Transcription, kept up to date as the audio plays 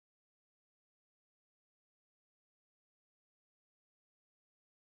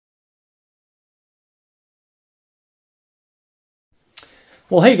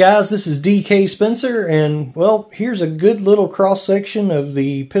Well, hey guys, this is DK Spencer, and well, here's a good little cross section of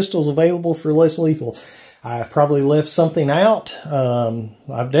the pistols available for less lethal. I've probably left something out.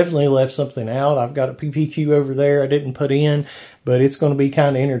 I've definitely left something out. I've got a PPQ over there I didn't put in, but it's going to be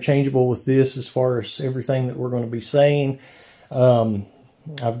kind of interchangeable with this as far as everything that we're going to be saying.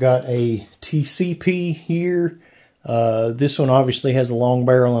 I've got a TCP here. This one obviously has a long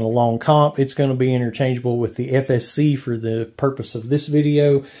barrel and a long comp. It's going to be interchangeable with the FSC for the purpose of this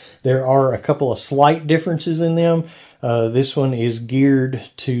video. There are a couple of slight differences in them. This one is geared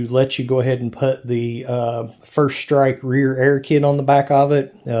to let you go ahead and put the First Strike rear air kit on the back of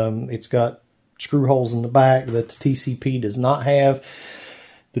it. It's got screw holes in the back that the TCP does not have.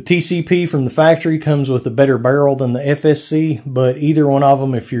 The TCP from the factory comes with a better barrel than the FSC, but either one of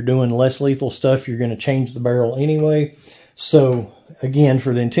them, if you're doing less lethal stuff, you're going to change the barrel anyway. So again,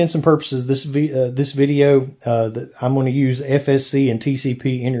 for the intents and purposes of this video, I'm going to use FSC and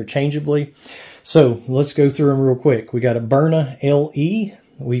TCP interchangeably. So let's go through them real quick. We got a Byrna LE.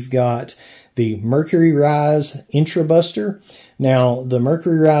 We've got the Mercury Rise IntruBuster. Now, the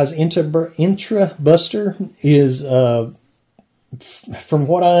Mercury Rise IntruBuster is from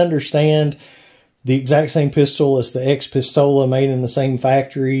what I understand, the exact same pistol as the X-Pistola, made in the same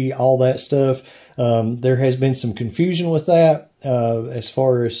factory, all that stuff. There has been some confusion with that as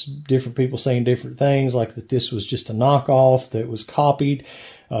far as different people saying different things, like that this was just a knockoff that was copied.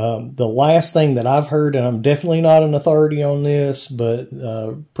 The last thing that I've heard, and I'm definitely not an authority on this, but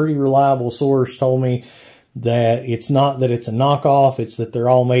a pretty reliable source told me that it's not that it's a knockoff, it's that they're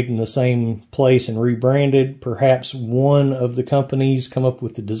all made in the same place and rebranded. Perhaps one of the companies come up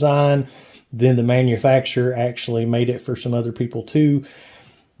with the design, then the manufacturer actually made it for some other people too.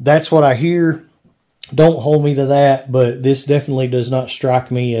 That's what I hear. Don't hold me to that, but this definitely does not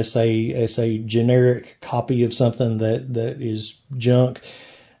strike me as a generic copy of something that is junk.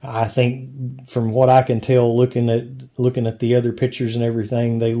 I think from what I can tell, looking at the other pictures and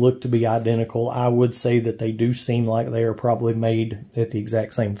everything, they look to be identical. I would say that they do seem like they are probably made at the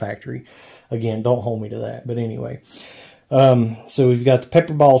exact same factory. Again, don't hold me to that. But anyway, so we've got the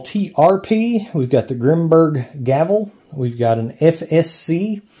Pepperball TRP. We've got the Grimburg Gavle. We've got an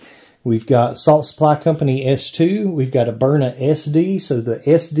FSC. We've got Salt Supply Company S2. We've got a Byrna SD. So the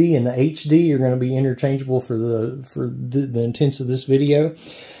SD and the HD are going to be interchangeable for the intents of this video.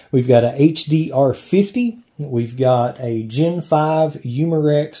 We've got a HDR50. We've got a Gen 5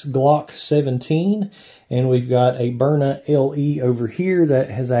 Umarex Glock 17. And we've got a Byrna LE over here that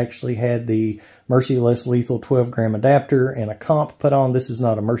has actually had the Merciless Lethal 12-gram adapter and a comp put on. This is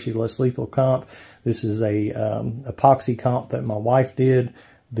not a Merciless Lethal comp. This is a epoxy comp that my wife did.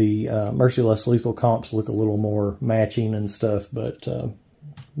 The Merciless Lethal comps look a little more matching and stuff, but,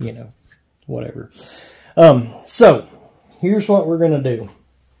 you know, whatever. So, here's what we're going to do.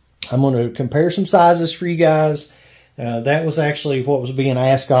 I'm going to compare some sizes for you guys. That was actually what was being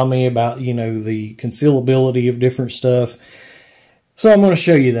asked on me about, you know, the concealability of different stuff. So I'm going to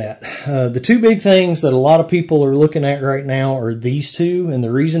show you that. The two big things that a lot of people are looking at right now are these two, and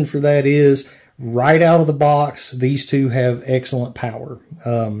the reason for that is, right out of the box, these two have excellent power.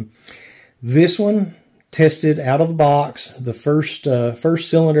 This one tested out of the box. The first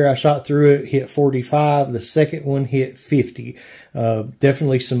cylinder I shot through it hit 45. The second one hit 50.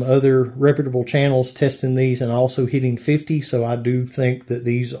 Definitely some other reputable channels testing these and also hitting 50. So I do think that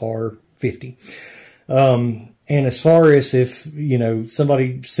these are 50. And as far as if, you know,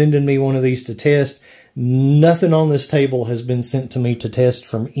 somebody sending me one of these to test, nothing on this table has been sent to me to test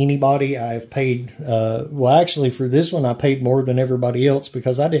from anybody. I've paid, well, actually for this one, I paid more than everybody else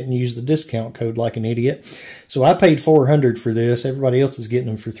because I didn't use the discount code like an idiot. So I paid $400 for this. Everybody else is getting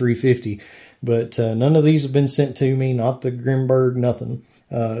them for $350. But none of these have been sent to me, not the Grimburg, nothing.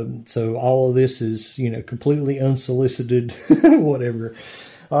 So all of this is, you know, completely unsolicited, whatever.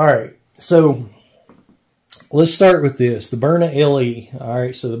 All right. So let's start with this, the Byrna LE. All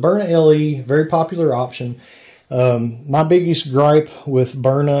right, so the Byrna LE, very popular option. My biggest gripe with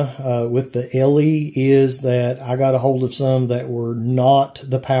Byrna, with the LE, is that I got a hold of some that were not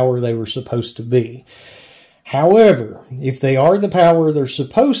the power they were supposed to be. However, if they are the power they're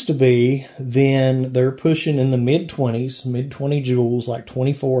supposed to be, then they're pushing in the mid-20s, mid-20 joules, like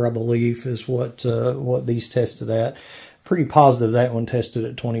 24, I believe, is what these tested at. Pretty positive that one tested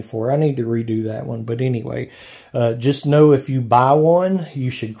at 24. I need to redo that one. But anyway, just know if you buy one, you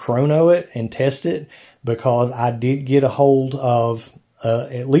should chrono it and test it, because I did get a hold of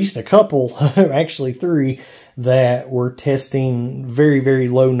at least a couple, actually 3, that were testing very, very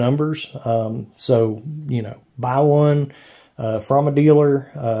low numbers. So, you know, buy one, from a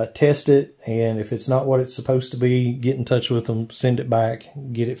dealer, test it, and if it's not what it's supposed to be, get in touch with them, send it back,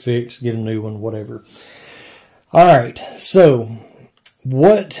 get it fixed, get a new one, whatever. All right, so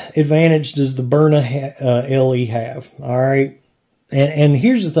what advantage does the Byrna LE have? All right, and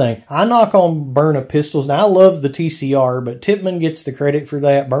here's the thing. I knock on Byrna pistols. Now, I love the TCR, but Tippmann gets the credit for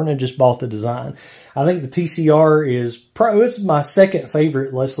that. Byrna just bought the design. I think the TCR is it's my second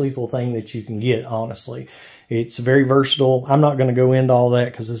favorite less lethal thing that you can get, honestly. It's very versatile. I'm not going to go into all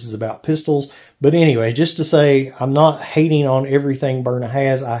that because this is about pistols. But anyway, just to say, I'm not hating on everything Byrna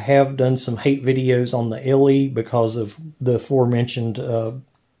has. I have done some hate videos on the LE because of the aforementioned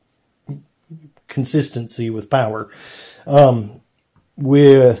consistency with power. I've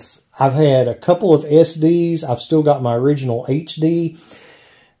had a couple of SDs. I've still got my original HD.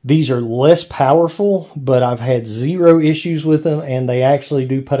 These are less powerful, but I've had zero issues with them, and they actually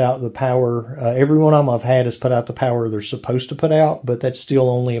do put out the power. Every one of them I've had has put out the power they're supposed to put out, but that's still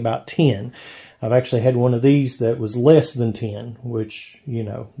only about 10. I've actually had one of these that was less than 10, which, you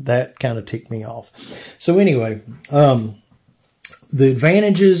know, that kind of ticked me off. So anyway, the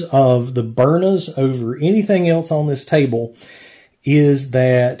advantages of the Byrnas over anything else on this table is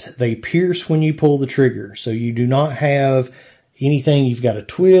that they pierce when you pull the trigger. So you do not have anything you've got to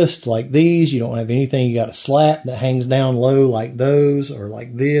twist like these. You don't have anything you got to slap that hangs down low like those, or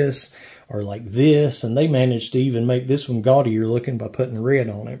like this, or like this. And they managed to even make this one gaudier looking by putting red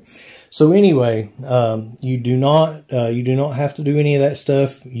on it. So anyway, you do not have to do any of that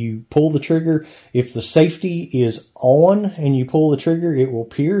stuff. You pull the trigger. If the safety is on and you pull the trigger, it will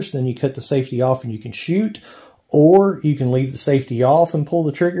pierce. Then you cut the safety off and you can shoot. Or you can leave the safety off and pull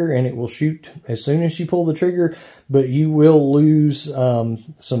the trigger, and it will shoot as soon as you pull the trigger, but you will lose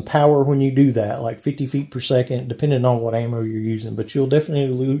some power when you do that, like 50 feet per second, depending on what ammo you're using. But you'll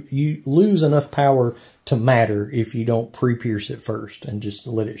definitely lose enough power to matter if you don't pre-pierce it first and just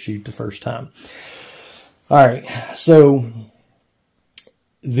let it shoot the first time. All right, so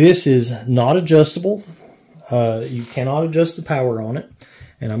this is not adjustable. You cannot adjust the power on it.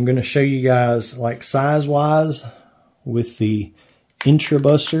 And I'm going to show you guys, like, size-wise with the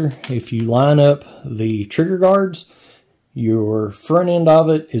IntruBuster. If you line up the trigger guards, your front end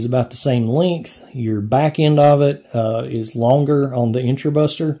of it is about the same length. Your back end of it is longer on the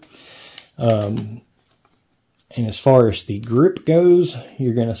IntruBuster. And as far as the grip goes,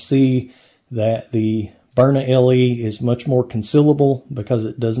 you're going to see that the Byrna LE is much more concealable because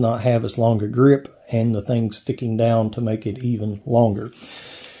it does not have as long a grip and the thing sticking down to make it even longer.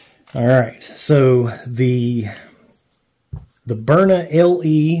 All right, so the Byrna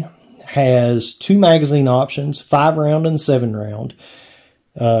LE has 2 magazine options, 5-round and 7-round.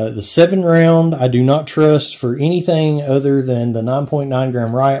 The 7-round I do not trust for anything other than the 9.9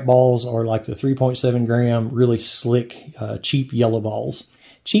 gram riot balls, or like the 3.7 gram really slick cheap yellow balls.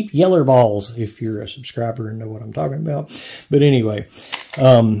 Cheap yeller balls, if you're a subscriber and know what I'm talking about. But anyway,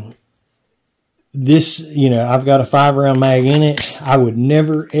 this, you know, I've got a 5-round mag in it. I would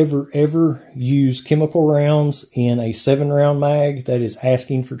never, ever, ever use chemical rounds in a 7-round mag. That is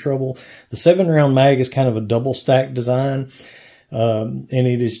asking for trouble. The 7-round mag is kind of a double stack design, and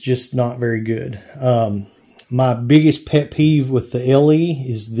it is just not very good. My biggest pet peeve with the LE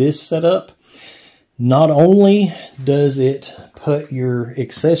is this setup. Not only does it put your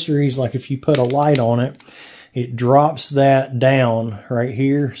accessories, like if you put a light on it, it drops that down right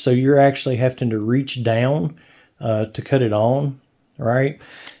here. So you're actually having to reach down to cut it on, right?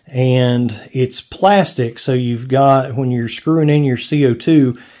 And it's plastic. So you've got, when you're screwing in your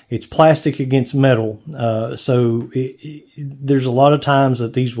CO2, it's plastic against metal. So there's a lot of times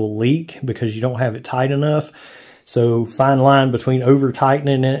that these will leak because you don't have it tight enough. So fine line between over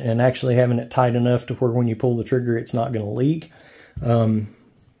tightening it and actually having it tight enough to where when you pull the trigger, it's not going to leak.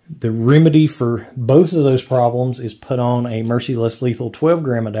 The remedy for both of those problems is put on a Mercury Less Lethal 12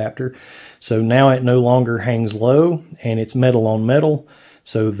 gram adapter. So now it no longer hangs low and it's metal on metal.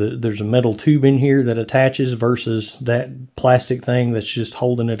 So there's a metal tube in here that attaches versus that plastic thing that's just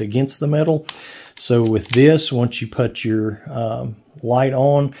holding it against the metal. So with this, once you put your light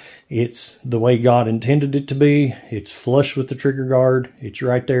on, it's the way God intended it to be. It's flush with the trigger guard. It's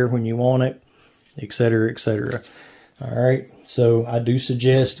right there when you want it, etc., etc. All right, so I do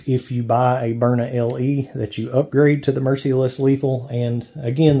suggest if you buy a Byrna LE that you upgrade to the Mercury Less Lethal. And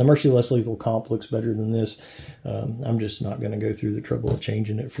again, the Mercury Less Lethal comp looks better than this. I'm just not going to go through the trouble of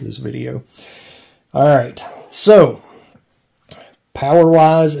changing it for this video. All right, so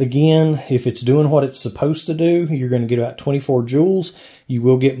power-wise, again, if it's doing what it's supposed to do, you're going to get about 24 joules. You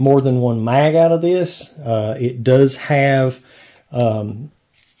will get more than one mag out of this. It does have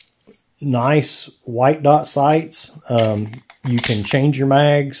nice white dot sights. You can change your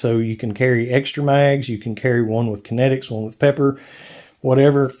mag, so you can carry extra mags. You can carry one with kinetics, one with pepper,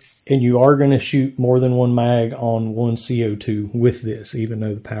 whatever. And you are going to shoot more than one mag on one CO2 with this, even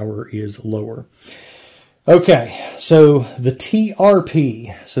though the power is lower. Okay, so the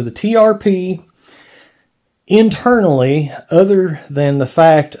TRP. So the TRP, internally, other than the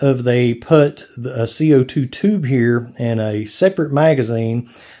fact of they put a CO2 tube here and a separate magazine,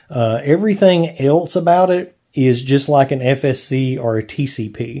 everything else about it is just like an FSC or a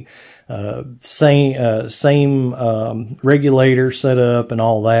TCP. Same regulator setup and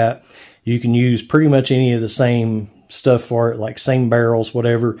all that. You can use pretty much any of the same stuff for it, like same barrels,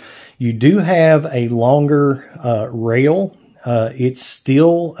 whatever. You do have a longer rail. It's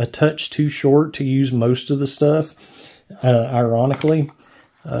still a touch too short to use most of the stuff, ironically.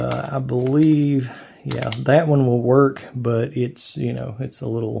 I believe, yeah, that one will work, but it's, you know, it's a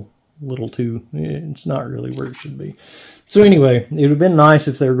little too, it's not really where it should be. So anyway, it would have been nice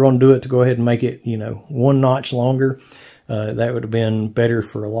if they were going to do it to go ahead and make it, you know, one notch longer. That would have been better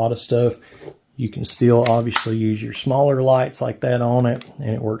for a lot of stuff. You can still obviously use your smaller lights like that on it, and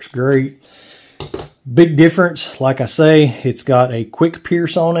it works great. Big difference, like I say, it's got a quick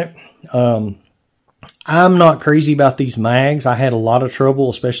pierce on it. I'm not crazy about these mags. I had a lot of trouble,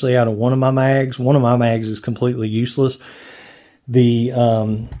 especially out of one of my mags. One of my mags is completely useless. The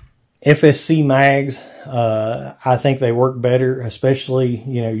FSC mags, I think they work better, especially,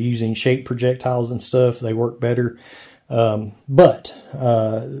 you know, using shape projectiles and stuff. They work better. But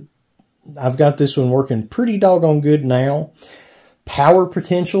I've got this one working pretty doggone good now. Power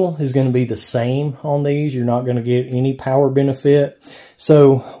potential is going to be the same on these. You're not going to get any power benefit.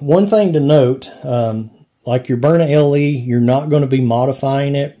 So one thing to note, like your Byrna LE, you're not going to be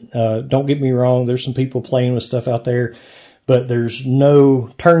modifying it. Don't get me wrong. There's some people playing with stuff out there, but there's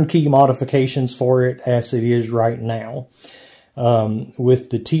no turnkey modifications for it as it is right now.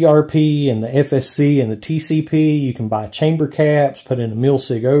 With the TRP and the FSC and the TCP, you can buy chamber caps, put in a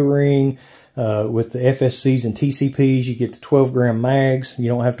mil-sig O-ring. With the FSCs and TCPs, you get the 12-gram mags. You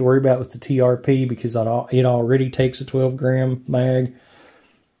don't have to worry about with the TRP because it already takes a 12-gram mag.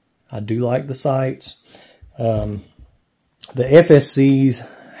 I do like the sights. The FSCs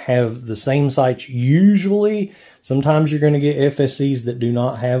have the same sights usually. Sometimes you're going to get FSCs that do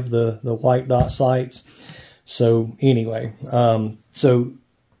not have the white dot sights. So anyway, so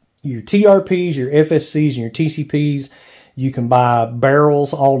your TRPs, your FSCs, and your TCPs, you can buy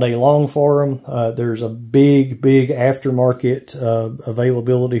barrels all day long for them. There's a big aftermarket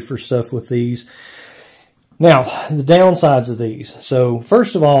availability for stuff with these. Now, the downsides of these. So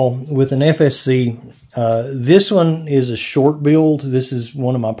first of all, with an FSC, this one is a short build. This is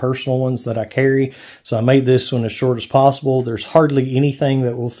one of my personal ones that I carry. So I made this one as short as possible. There's hardly anything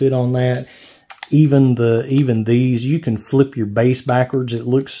that will fit on that. Even these, you can flip your base backwards. It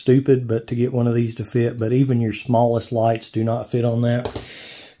looks stupid, but to get one of these to fit, but even your smallest lights do not fit on that.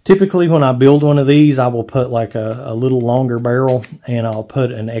 Typically, when I build one of these, I will put like a little longer barrel, and I'll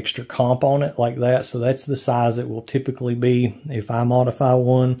put an extra comp on it like that. So that's the size it will typically be if I modify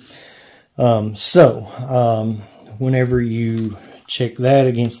one. Whenever you check that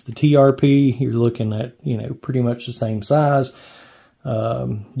against the TRP, you're looking at, you know, pretty much the same size.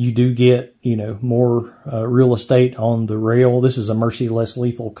 You do get, you know, more real estate on the rail. This is a Mercy Less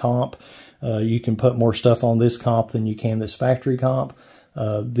Lethal comp. You can put more stuff on this comp than you can this factory comp.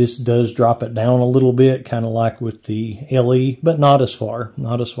 This does drop it down a little bit, kind of like with the LE, but not as far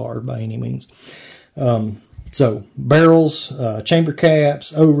by any means. So barrels, chamber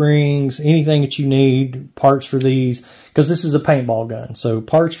caps, O-rings, anything that you need, parts for these, because this is a paintball gun. So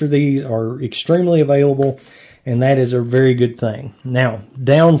parts for these are extremely available, and that is a very good thing. Now,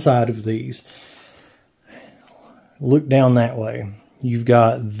 downside of these, look down that way. You've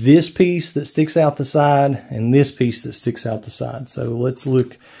got this piece that sticks out the side and this piece that sticks out the side. So let's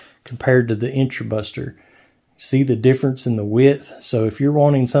look compared to the IntruBuster. See the difference in the width? So if you're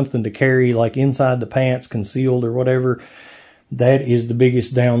wanting something to carry like inside the pants, concealed or whatever, that is the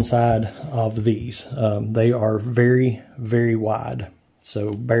biggest downside of these. They are very, very wide.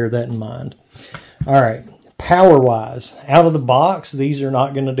 So bear that in mind. All right. Power-wise, out of the box, these are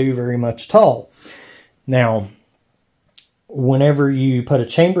not going to do very much at all. Now, whenever you put a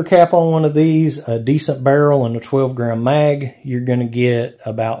chamber cap on one of these, a decent barrel, and a 12-gram mag, you're going to get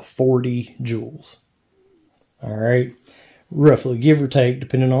about 40 joules. All right, roughly, give or take,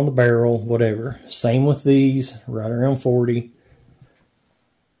 depending on the barrel, whatever. Same with these, right around 40.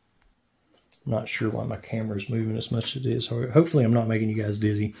 I'm not sure why my camera's moving as much as it is. Hopefully, I'm not making you guys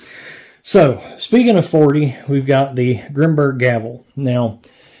dizzy. So, speaking of 40, we've got the Grimburg Gavle. Now,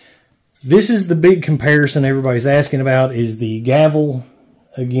 this is the big comparison everybody's asking about, is the Gavle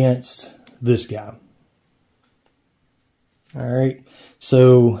against this guy. All right,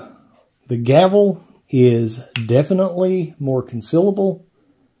 so the Gavle is definitely more concealable.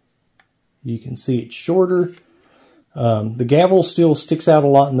 You can see it's shorter. The Gavle still sticks out a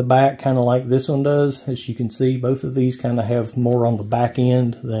lot in the back, kind of like this one does. As you can see, both of these kind of have more on the back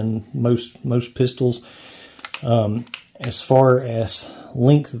end than most pistols. As far as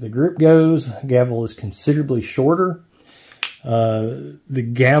length of the grip goes, Gavle is considerably shorter. The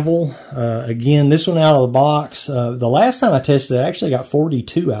Gavle, again, this one out of the box, the last time I tested it, I actually got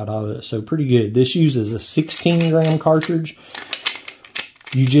 42 out of it, so pretty good. This uses a 16-gram cartridge.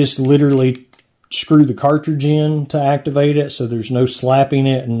 You just literally screw the cartridge in to activate it, so there's no slapping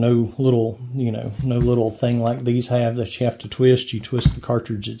it and no little, no little thing like these have that you have to twist. You twist the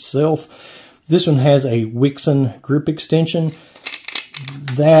cartridge itself. This one has a Wixon grip extension.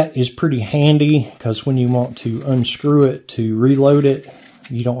 That is pretty handy because when you want to unscrew it to reload it,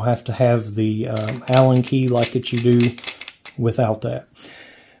 you don't have to have the Allen key like that you do without that.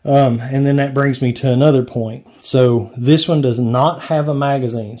 And then that brings me to another point. So this one does not have a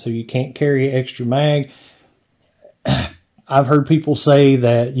magazine, so you can't carry an extra mag. I've heard people say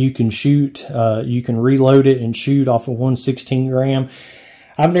that you can shoot, you can reload it and shoot off of 116 gram.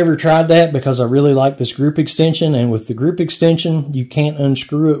 I've never tried that because I really like this grip extension, and with the grip extension, you can't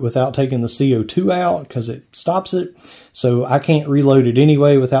unscrew it without taking the CO2 out because it stops it. So I can't reload it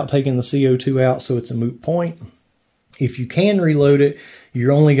anyway without taking the CO2 out, so it's a moot point. If you can reload it,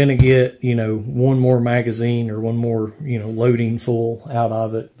 you're only going to get, one more magazine or one more, loading full out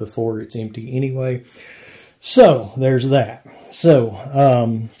of it before it's empty anyway. So there's that.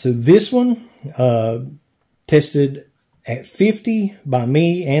 So, so this one, tested at 50 by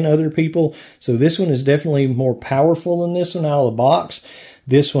me and other people. So this one is definitely more powerful than this one out of the box.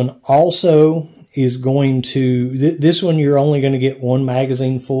 This one also is going to, this one you're only going to get one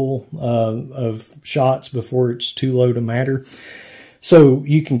magazine full of shots before it's too low to matter. So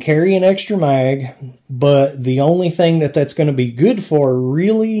you can carry an extra mag, but the only thing that's going to be good for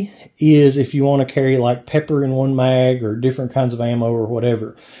really is if you want to carry like pepper in one mag or different kinds of ammo or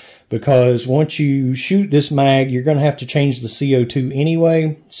whatever. Because once you shoot this mag, you're going to have to change the CO2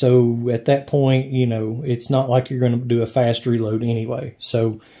 anyway. So at that point, it's not like you're going to do a fast reload anyway.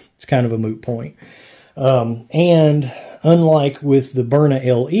 So it's kind of a moot point. And unlike with the Byrna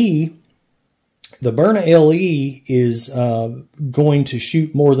LE, the Byrna LE is going to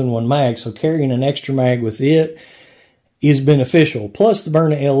shoot more than one mag. So carrying an extra mag with it is beneficial. Plus, the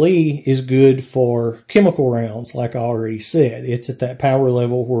Byrna LE is good for chemical rounds, like I already said. It's at that power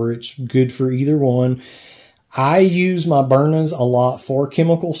level where it's good for either one. I use my Byrnas a lot for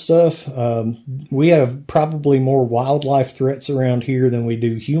chemical stuff. We have probably more wildlife threats around here than we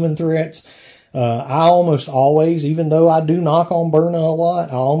do human threats. I almost always, even though I do knock on Byrna a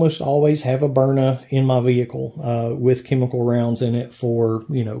lot, I almost always have a Byrna in my vehicle with chemical rounds in it for,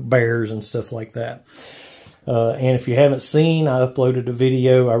 bears and stuff like that. And if you haven't seen, I uploaded a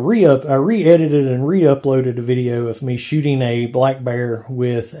video. I re-edited and re-uploaded a video of me shooting a black bear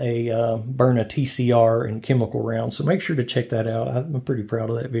with a Byrna TCR and chemical rounds. So make sure to check that out. I'm pretty proud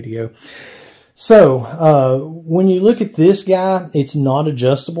of that video. So when you look at this guy, it's not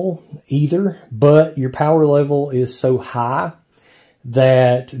adjustable either, but your power level is so high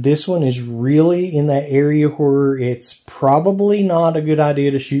that this one is really in that area where it's probably not a good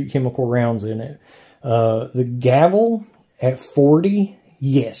idea to shoot chemical rounds in it. The Gavle at 40,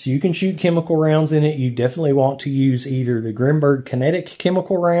 yes, you can shoot chemical rounds in it. You definitely want to use either the Grimburg kinetic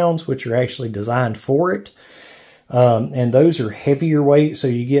chemical rounds, which are actually designed for it. And those are heavier weight, so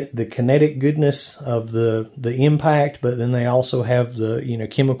you get the kinetic goodness of the impact, but then they also have the,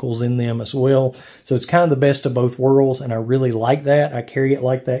 chemicals in them as well. So it's kind of the best of both worlds, and I really like that. I carry it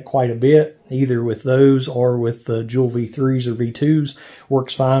like that quite a bit, either with those or with the Jewel V3s or V2s.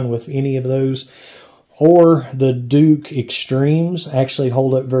 Works fine with any of those. Or the Duke Extremes actually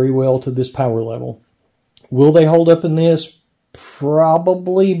hold up very well to this power level. Will they hold up in this?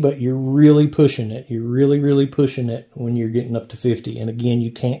 Probably, but you're really pushing it. You're really, really pushing it when you're getting up to 50. And again,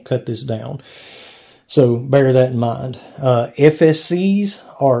 you can't cut this down. So bear that in mind. FSCs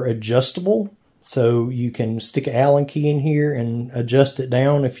are adjustable. So you can stick an Allen key in here and adjust it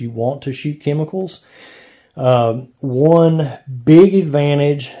down if you want to shoot chemicals. One big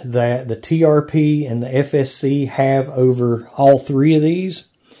advantage that the TRP and the FSC have over all three of these,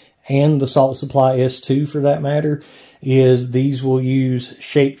 and the Salt Supply S2 for that matter, is these will use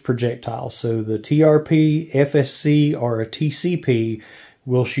shaped projectiles. So the TRP, FSC, or a TCP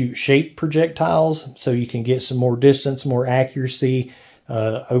will shoot shaped projectiles, so you can get some more distance, more accuracy,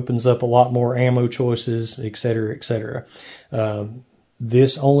 opens up a lot more ammo choices, etc., etc.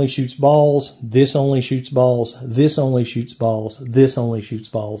 This only shoots balls, this only shoots balls, this only shoots balls, this only shoots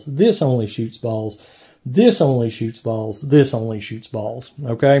balls, this only shoots balls, this only shoots balls, this only shoots balls,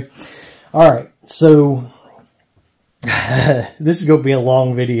 okay? All right, so this is going to be a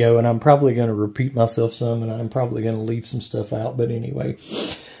long video, and I'm probably going to repeat myself some, and I'm probably going to leave some stuff out, but anyway.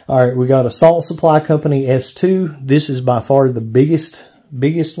 All right, we got a Salt Supply Company S2. This is by far the biggest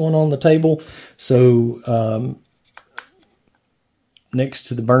one on the table. So next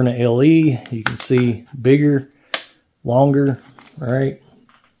to the Byrna LE, you can see bigger, longer, all right,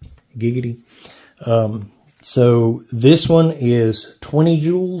 giggity. So this one is 20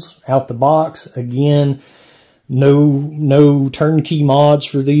 joules out the box. Again, no turnkey mods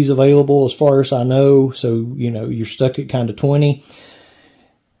for these available as far as I know. So, you know, you're stuck at kind of 20.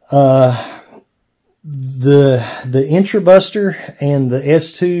 The IntruBuster and the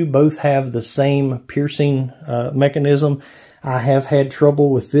S2 both have the same piercing mechanism. I have had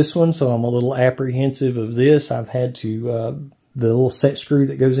trouble with this one, so I'm a little apprehensive of this. I've had to, the little set screw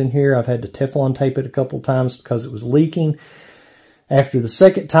that goes in here, I've had to Teflon tape it a couple times because it was leaking. After the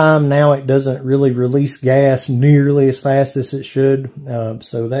second time, now it doesn't really release gas nearly as fast as it should,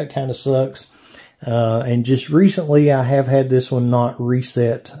 so that kind of sucks. And just recently, I have had this one not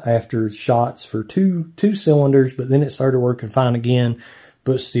reset after shots for two cylinders, but then it started working fine again,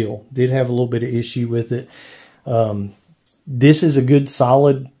 but still did have a little bit of issue with it. This is a good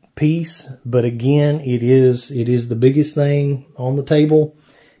solid piece, but again, it is the biggest thing on the table,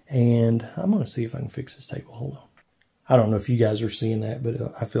 and I'm going to see if I can fix this table. Hold on. I don't know if you guys are seeing that,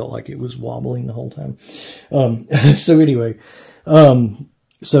 but I felt like it was wobbling the whole time. So anyway,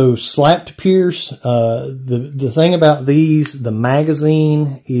 so slap to pierce. The thing about these, the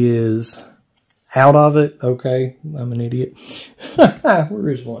magazine is out of it. Okay, I'm an idiot. Where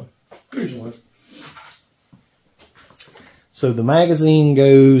is one? Here's one. So the magazine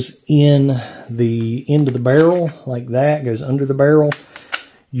goes in the end of the barrel like that, goes under the barrel.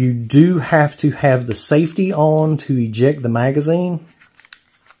 You do have to have the safety on to eject the magazine.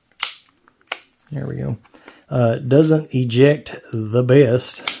 There we go. It doesn't eject the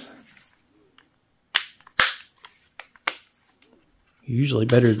best. Usually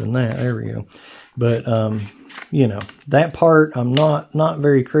better than that. There we go. But, you know, that part I'm not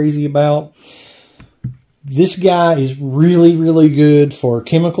very crazy about. This guy is really, really good for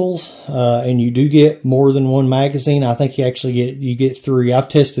chemicals, and you do get more than one magazine. I think you get 3. I've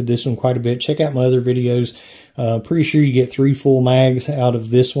tested this one quite a bit. Check out my other videos. Pretty sure you get 3 full mags out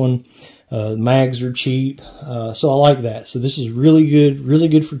of this one. Mags are cheap, so I like that. So this is really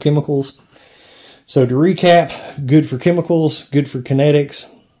good for chemicals. So to recap, good for chemicals, good for kinetics.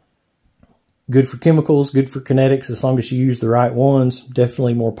 Good for chemicals, good for kinetics, as long as you use the right ones.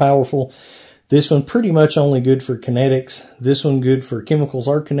 Definitely more powerful. This one pretty much only good for kinetics. This one good for chemicals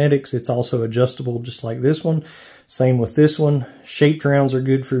or kinetics. It's also adjustable just like this one. Same with this one. Shaped rounds are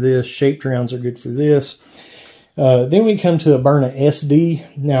good for this. Shaped rounds are good for this. Then we come to a Byrna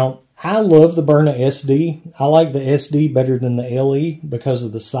SD. Now, I love the Byrna SD. I like the SD better than the LE because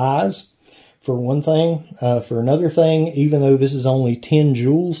of the size, for one thing. For another thing, even though this is only 10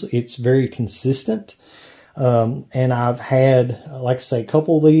 joules, it's very consistent. And I've had, like I say, a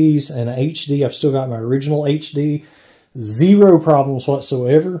couple of these and an HD. I've still got my original HD. 0 problems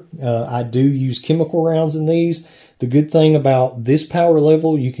whatsoever. I do use chemical rounds in these. The good thing about this power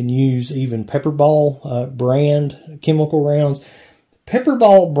level, you can use even Pepperball brand chemical rounds.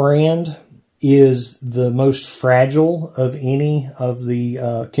 Pepperball brand is the most fragile of any of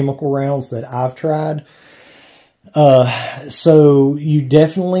the chemical rounds that I've tried. So you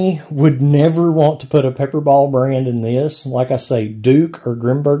definitely would never want to put a Pepperball brand in this. Like I say, Duke or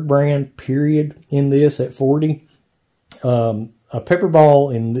Grimburg brand, period, in this at 40. A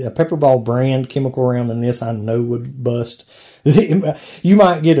Pepperball brand chemical round in this, I know would bust. You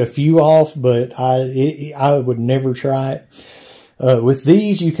might get a few off, but I would never try it. With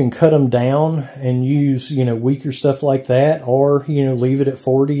these, you can cut them down and use, weaker stuff like that, or, leave it at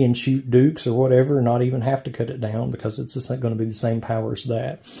 40 and shoot Dukes or whatever, and not even have to cut it down because it's just going to be the same power as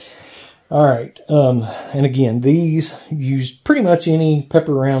that. All right. And again, these use pretty much any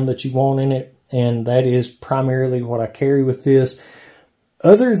pepper round that you want in it, and that is primarily what I carry with this.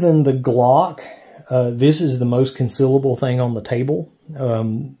 Other than the Glock, this is the most concealable thing on the table.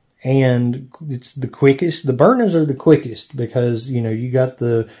 And it's the quickest. The Byrnas are the quickest because, you got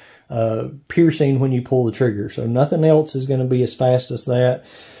the piercing when you pull the trigger. So nothing else is going to be as fast as that.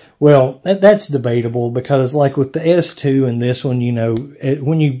 Well, that's debatable because like with the S2 and this one,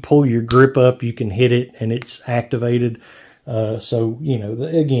 when you pull your grip up, you can hit it and it's activated. So, you know,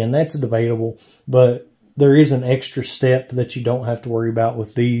 again, that's debatable, but there is an extra step that you don't have to worry about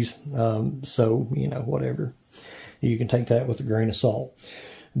with these. So, you know, whatever. You can take that with a grain of salt.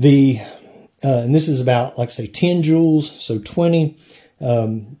 And this is about, like I say, 10 joules, so 20.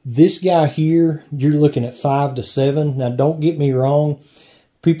 This guy here, you're looking at 5 to 7. Now, don't get me wrong.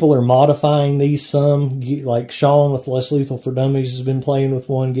 People are modifying these some, like Sean with Less Lethal for Dummies has been playing with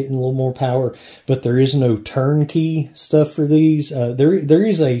one, getting a little more power, but there is no turnkey stuff for these. There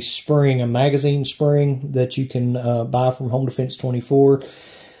is a spring, a magazine spring that you can buy from Home Defense 24.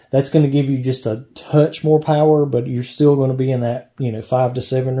 That's going to give you just a touch more power, but you're still going to be in that, you know, 5 to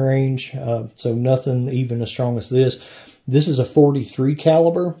 7 range. So nothing even as strong as this. This is a 43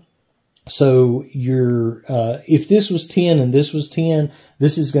 caliber. So you're, if this was 10 and this was 10,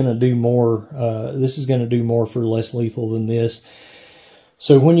 this is going to do more, for Less Lethal than this.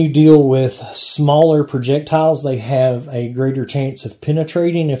 So when you deal with smaller projectiles, they have a greater chance of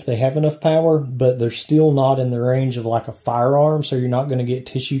penetrating if they have enough power, but they're still not in the range of like a firearm. So you're not going to get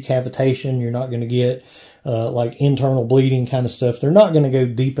tissue cavitation. You're not going to get like internal bleeding kind of stuff. They're not going to go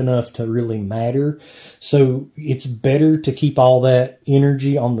deep enough to really matter. So it's better to keep all that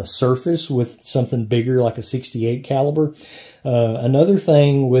energy on the surface with something bigger like a 68 caliber. Another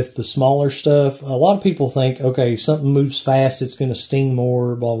thing with the smaller stuff, a lot of people think, okay, something moves fast, it's going to sting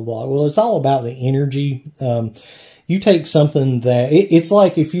more, blah, blah, blah. Well, it's all about the energy. You take something that, it's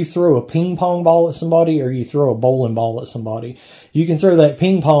like if you throw a ping pong ball at somebody or you throw a bowling ball at somebody. You can throw that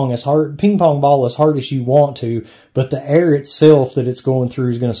ping pong ball as hard as you want to, but the air itself that it's going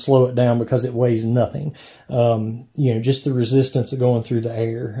through is going to slow it down because it weighs nothing. You know, just the resistance of going through the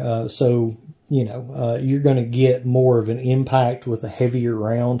air. So, you know, you're going to get more of an impact with a heavier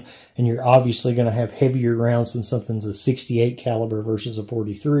round, and you're obviously going to have heavier rounds when something's a 68 caliber versus a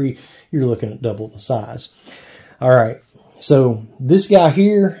 43. You're looking at double the size. All right, so this guy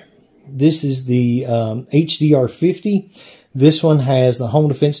here, this is the HDR 50. This one has the Home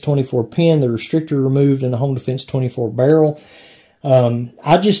Defense 24 pin, the restrictor removed, and the Home Defense 24 barrel.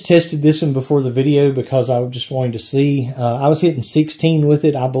 I just tested this one before the video because I was just wanting to see. I was hitting 16 with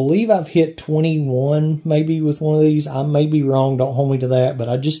it. I believe I've hit 21 maybe with one of these. I may be wrong. Don't hold me to that. But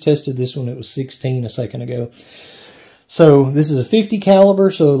I just tested this one. It was 16 a second ago. So this is a 50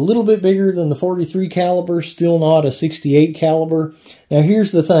 caliber, so a little bit bigger than the 43 caliber. Still not a 68 caliber. Now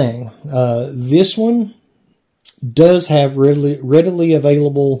here's the thing. This one does have readily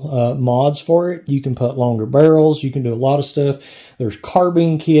available mods for it. You can put longer barrels. You can do a lot of stuff. There's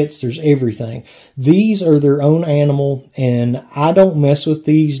carbine kits. There's everything. These are their own animal, and I don't mess with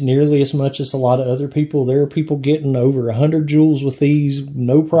these nearly as much as a lot of other people. There are people getting over 100 joules with these,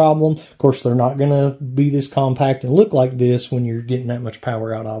 no problem. Of course, they're not going to be this compact and look like this when you're getting that much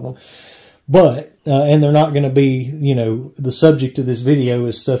power out of them. But, and they're not going to be, you know, the subject of this video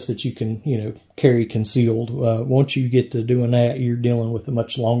is stuff that you can, you know, carry concealed. Once you get to doing that, you're dealing with a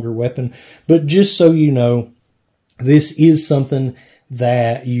much longer weapon. But just so you know, this is something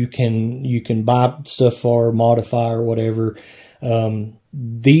that you can buy stuff for, modify or whatever.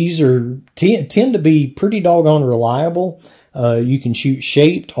 These tend to be pretty doggone reliable. You can shoot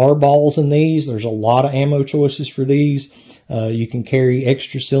shaped R balls in these. There's a lot of ammo choices for these. You can carry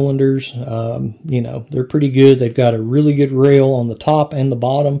extra cylinders. You know, they're pretty good. They've got a really good rail on the top and the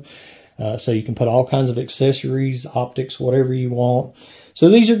bottom. So you can put all kinds of accessories, optics, whatever you want. So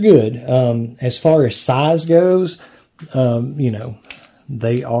these are good. As far as size goes, you know,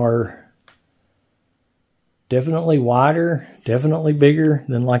 they are definitely wider, definitely bigger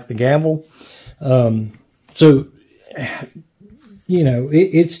than like the Gavle. So, you know,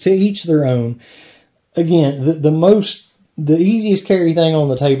 it's to each their own. Again, the easiest carry thing on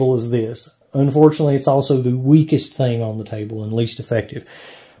the table is this. Unfortunately, it's also the weakest thing on the table and least effective.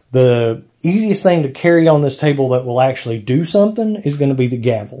 The easiest thing to carry on this table that will actually do something is going to be the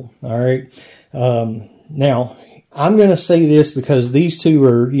Gavle. All right. Now, I'm going to say this because these two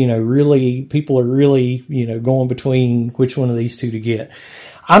are, you know, really, people are really, you know, going between which one of these two to get.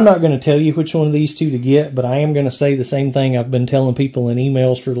 I'm not going to tell you which one of these two to get, but I am going to say the same thing I've been telling people in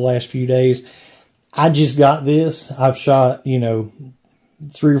emails for the last few days. I just got this. I've shot, you know,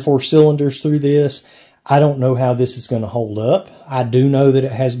 3 or 4 cylinders through this. I don't know how this is going to hold up. I do know that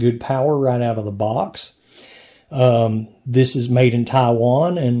it has good power right out of the box. This is made in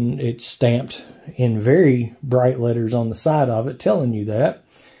Taiwan, and it's stamped in very bright letters on the side of it telling you that.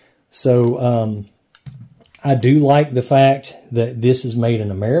 So I do like the fact that this is made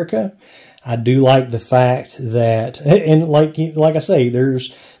in America. I do like the fact that, and like I say,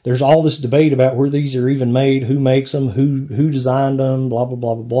 there's all this debate about where these are even made, who makes them, who designed them, blah, blah,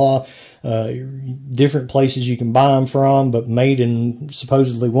 blah, blah, different places you can buy them from, but made in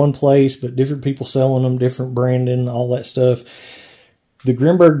supposedly one place, but different people selling them, different branding, all that stuff. The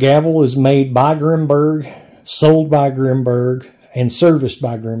Grimburg Gavle is made by Grimburg, sold by Grimburg, and serviced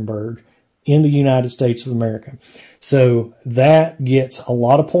by Grimburg in the United States of America. So that gets a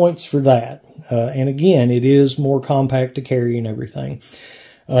lot of points for that. And again, it is more compact to carry and everything.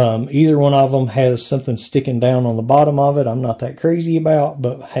 Either one of them has something sticking down on the bottom of it. I'm not that crazy about,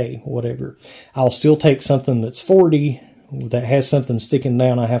 but hey, whatever. I'll still take something that's 40 that has something sticking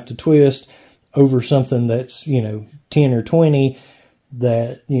down I have to twist over something that's, 10 or 20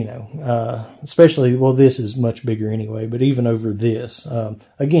 that, especially, well, this is much bigger anyway, but even over this.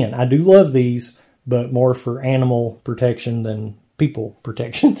 Again, I do love these, but more for animal protection than people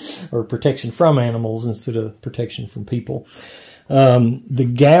protection, or protection from animals instead of protection from people.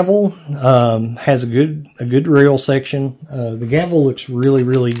 The Gavle has a good rail section. The Gavle looks really,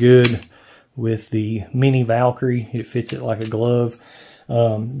 really good with the mini Valkyrie. It fits it like a glove.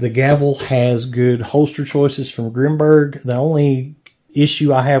 The Gavle has good holster choices from Grimburg. The only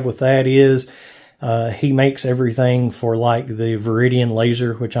issue I have with that is he makes everything for like the Viridian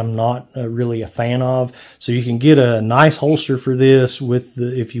laser, which I'm not really a fan of. So you can get a nice holster for this with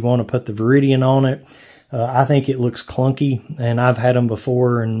if you want to put the Viridian on it. I think it looks clunky, and I've had them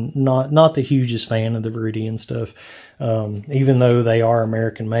before, and not the hugest fan of the Viridian stuff, even though they are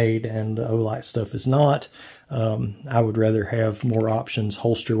American made and the Olight stuff is not. I would rather have more options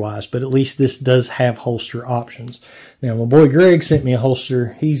holster wise, but at least this does have holster options. Now, my boy Greg sent me a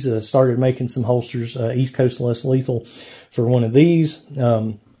holster. He's started making some holsters, East Coast Less Lethal, for one of these.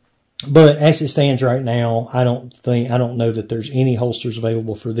 But as it stands right now, I don't know that there's any holsters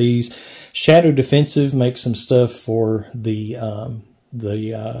available for these. Shadow Defensive makes some stuff for the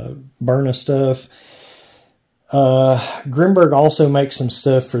Byrna stuff. Grimburg also makes some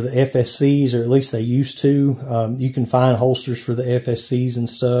stuff for the FSCs, or at least they used to. You can find holsters for the FSCs and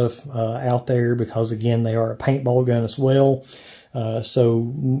stuff out there because, again, they are a paintball gun as well.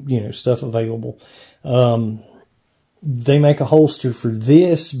 So, stuff available. They make a holster for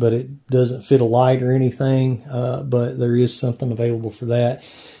this, but it doesn't fit a light or anything. But there is something available for that.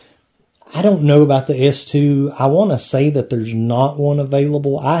 I don't know about the S2. I want to say that there's not one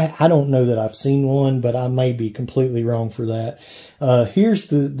available. I don't know that I've seen one, but I may be completely wrong for that. Here's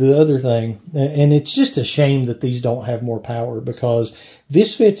the other thing, and it's just a shame that these don't have more power, because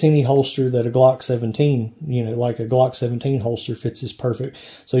this fits any holster that a Glock 17, like a Glock 17 holster fits is perfect.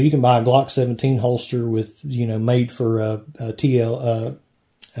 So you can buy a Glock 17 holster with, made for a TLRH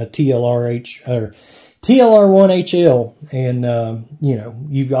or TLR1HL, and,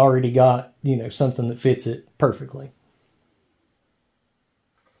 you've already got, something that fits it perfectly.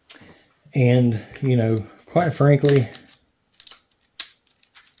 And, quite frankly,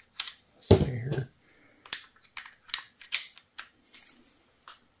 let's see here.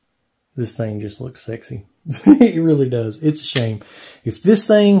 This thing just looks sexy. It really does. It's a shame. If this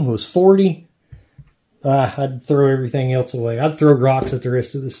thing was 40, I'd throw everything else away. I'd throw rocks at the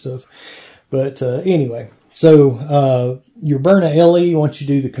rest of this stuff. But anyway, so your Byrna LE, once you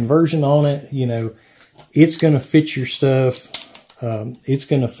do the conversion on it, it's going to fit your stuff. It's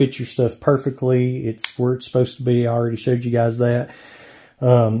going to fit your stuff perfectly. It's where it's supposed to be. I already showed you guys that.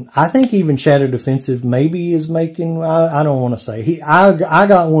 I think even Shadow Defensive maybe is making, I don't want to say. I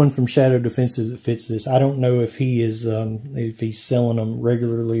got one from Shadow Defensive that fits this. I don't know if he is, if he's selling them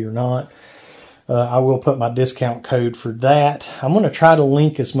regularly or not. I will put my discount code for that. I'm going to try to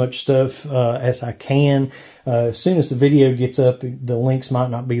link as much stuff as I can. As soon as the video gets up, the links might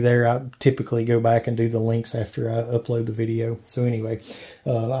not be there. I typically go back and do the links after I upload the video. So anyway,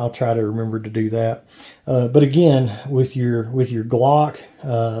 I'll try to remember to do that. But again, with your Glock,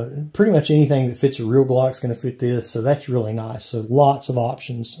 pretty much anything that fits a real Glock is going to fit this. So that's really nice. So lots of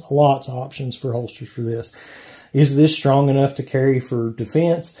options for holsters for this. Is this strong enough to carry for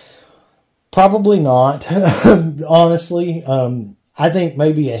defense? Probably not, honestly. I think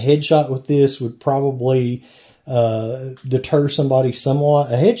maybe a headshot with this would probably deter somebody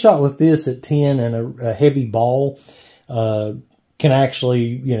somewhat. A headshot with this at 10 and a heavy ball can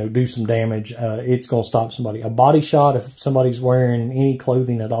actually, do some damage. It's going to stop somebody. A body shot, if somebody's wearing any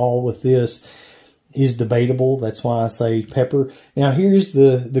clothing at all with this, is debatable. That's why I say pepper. Now, here's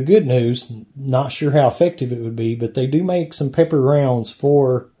the good news. Not sure how effective it would be, but they do make some pepper rounds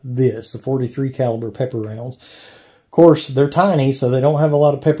for this, the 43 caliber pepper rounds. Of course, they're tiny, so they don't have a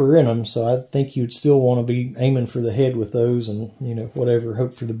lot of pepper in them, so I think you'd still want to be aiming for the head with those and, whatever,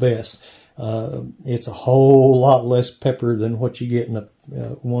 hope for the best. It's a whole lot less pepper than what you get in a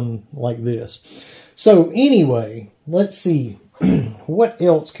one like this. So anyway, let's see. what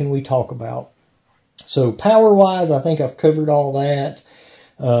else can we talk about? So power-wise, I think I've covered all that.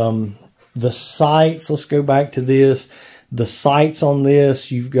 The sights, let's go back to this. The sights on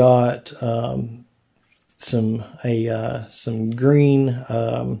this, you've got some green,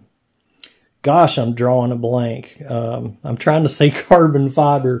 gosh, I'm drawing a blank. I'm trying to say carbon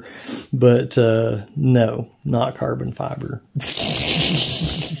fiber, but no, not carbon fiber.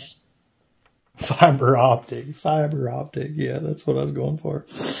 Fiber optic. Yeah, that's what I was going for.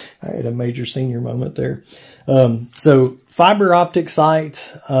 I had a major senior moment there. So fiber optic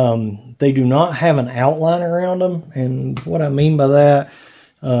sights, they do not have an outline around them. And what I mean by that,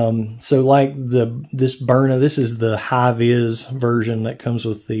 so like this Byrna, this is the high-vis version that comes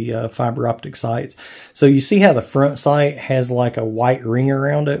with the fiber optic sights. So you see how the front sight has like a white ring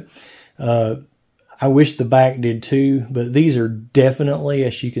around it. I wish the back did too, but these are definitely,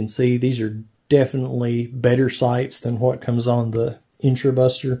 as you can see, these are definitely better sights than what comes on the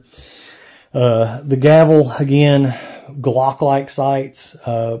IntruBuster. The Gavle, again, Glock-like sights.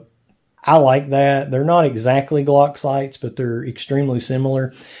 I like that. They're not exactly Glock sights, but they're extremely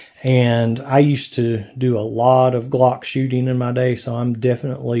similar. And I used to do a lot of Glock shooting in my day, so I'm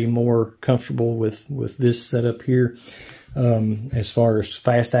definitely more comfortable with this setup here as far as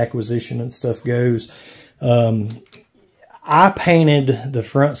fast acquisition and stuff goes. I painted the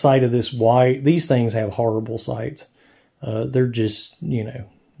front sight of this white. These things have horrible sights. They're just, you know,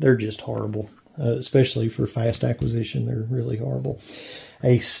 they're just horrible, especially for fast acquisition. They're really horrible.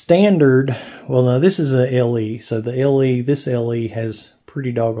 A standard, well, now this is a LE. So the LE, this LE has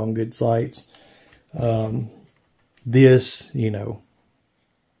pretty doggone good sights. This, you know,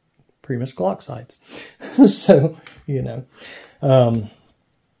 pretty much Glock sights. So, you know,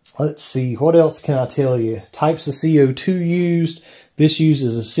 let's see, what else can I tell you? Types of CO2 used. This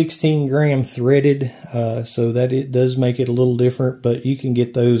uses a 16-gram threaded, so that it does make it a little different, but you can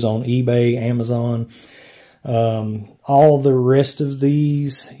get those on eBay, Amazon. All the rest of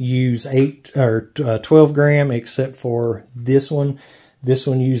these use 12 gram, except for this one. This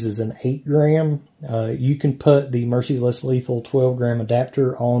one uses an 8 gram. You can put the Merciless Lethal 12 gram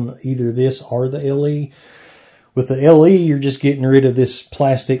adapter on either this or the LE. With the LE, you're just getting rid of this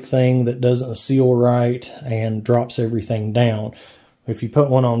plastic thing that doesn't seal right and drops everything down. If you put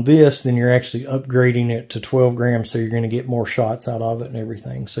one on this, then you're actually upgrading it to 12 grams, so you're going to get more shots out of it and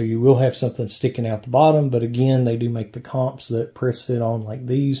everything. So you will have something sticking out the bottom, but again, they do make the comps that press fit on like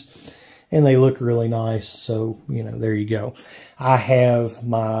these, and they look really nice. So, you know, there you go. I have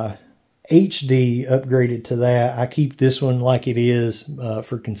my HD upgraded to that. I keep this one like it is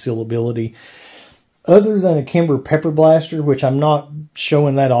for concealability. Other than a Kimber Pepper Blaster, which I'm not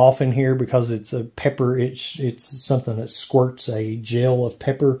showing that off in here because it's a pepper, it's something that squirts a gel of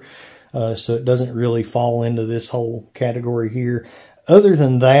pepper, so it doesn't really fall into this whole category here. Other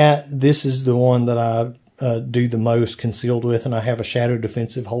than that, this is the one that I do the most concealed with, and I have a Shadow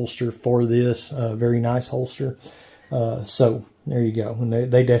Defensive holster for this, very nice holster. So there you go. And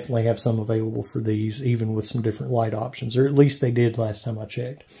they definitely have some available for these, even with some different light options, or at least they did last time I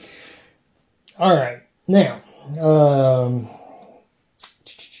checked. All right, now,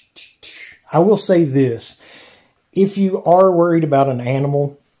 I will say this. If you are worried about an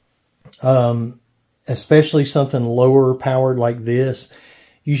animal, especially something lower powered like this,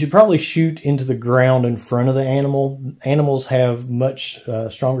 you should probably shoot into the ground in front of the animal. Animals have much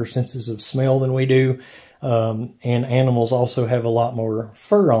stronger senses of smell than we do, and animals also have a lot more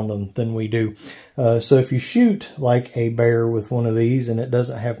fur on them than we do. So if you shoot like a bear with one of these and it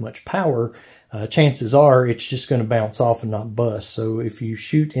doesn't have much power, chances are it's just going to bounce off and not bust. So if you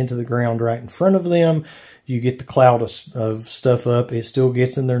shoot into the ground right in front of them, you get the cloud of stuff up. It still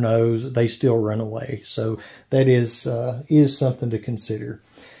gets in their nose. They still run away. So that is something to consider.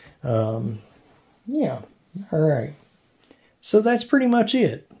 Yeah. All right. So that's pretty much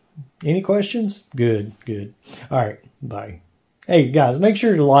it. Any questions? Good. All right. Bye. Hey, guys, make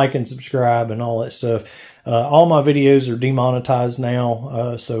sure to like and subscribe and all that stuff. All my videos are demonetized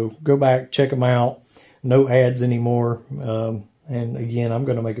now, so go back, check them out. No ads anymore. And again, I'm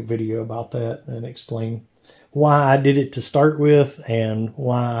going to make a video about that and explain why I did it to start with and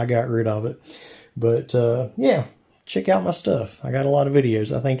why I got rid of it. But yeah, check out my stuff. I got a lot of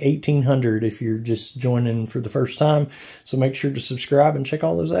videos. I think 1,800 if you're just joining for the first time. So make sure to subscribe and check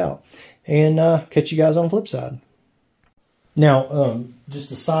all those out. And catch you guys on the flip side. Now,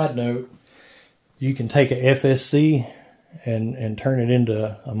 just a side note, you can take a FSC and turn it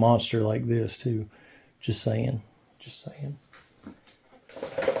into a monster like this too. Just saying.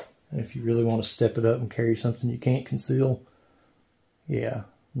 And if you really want to step it up and carry something you can't conceal, yeah,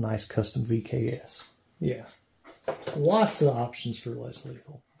 nice custom VKS. Yeah. Lots of options for less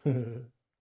lethal.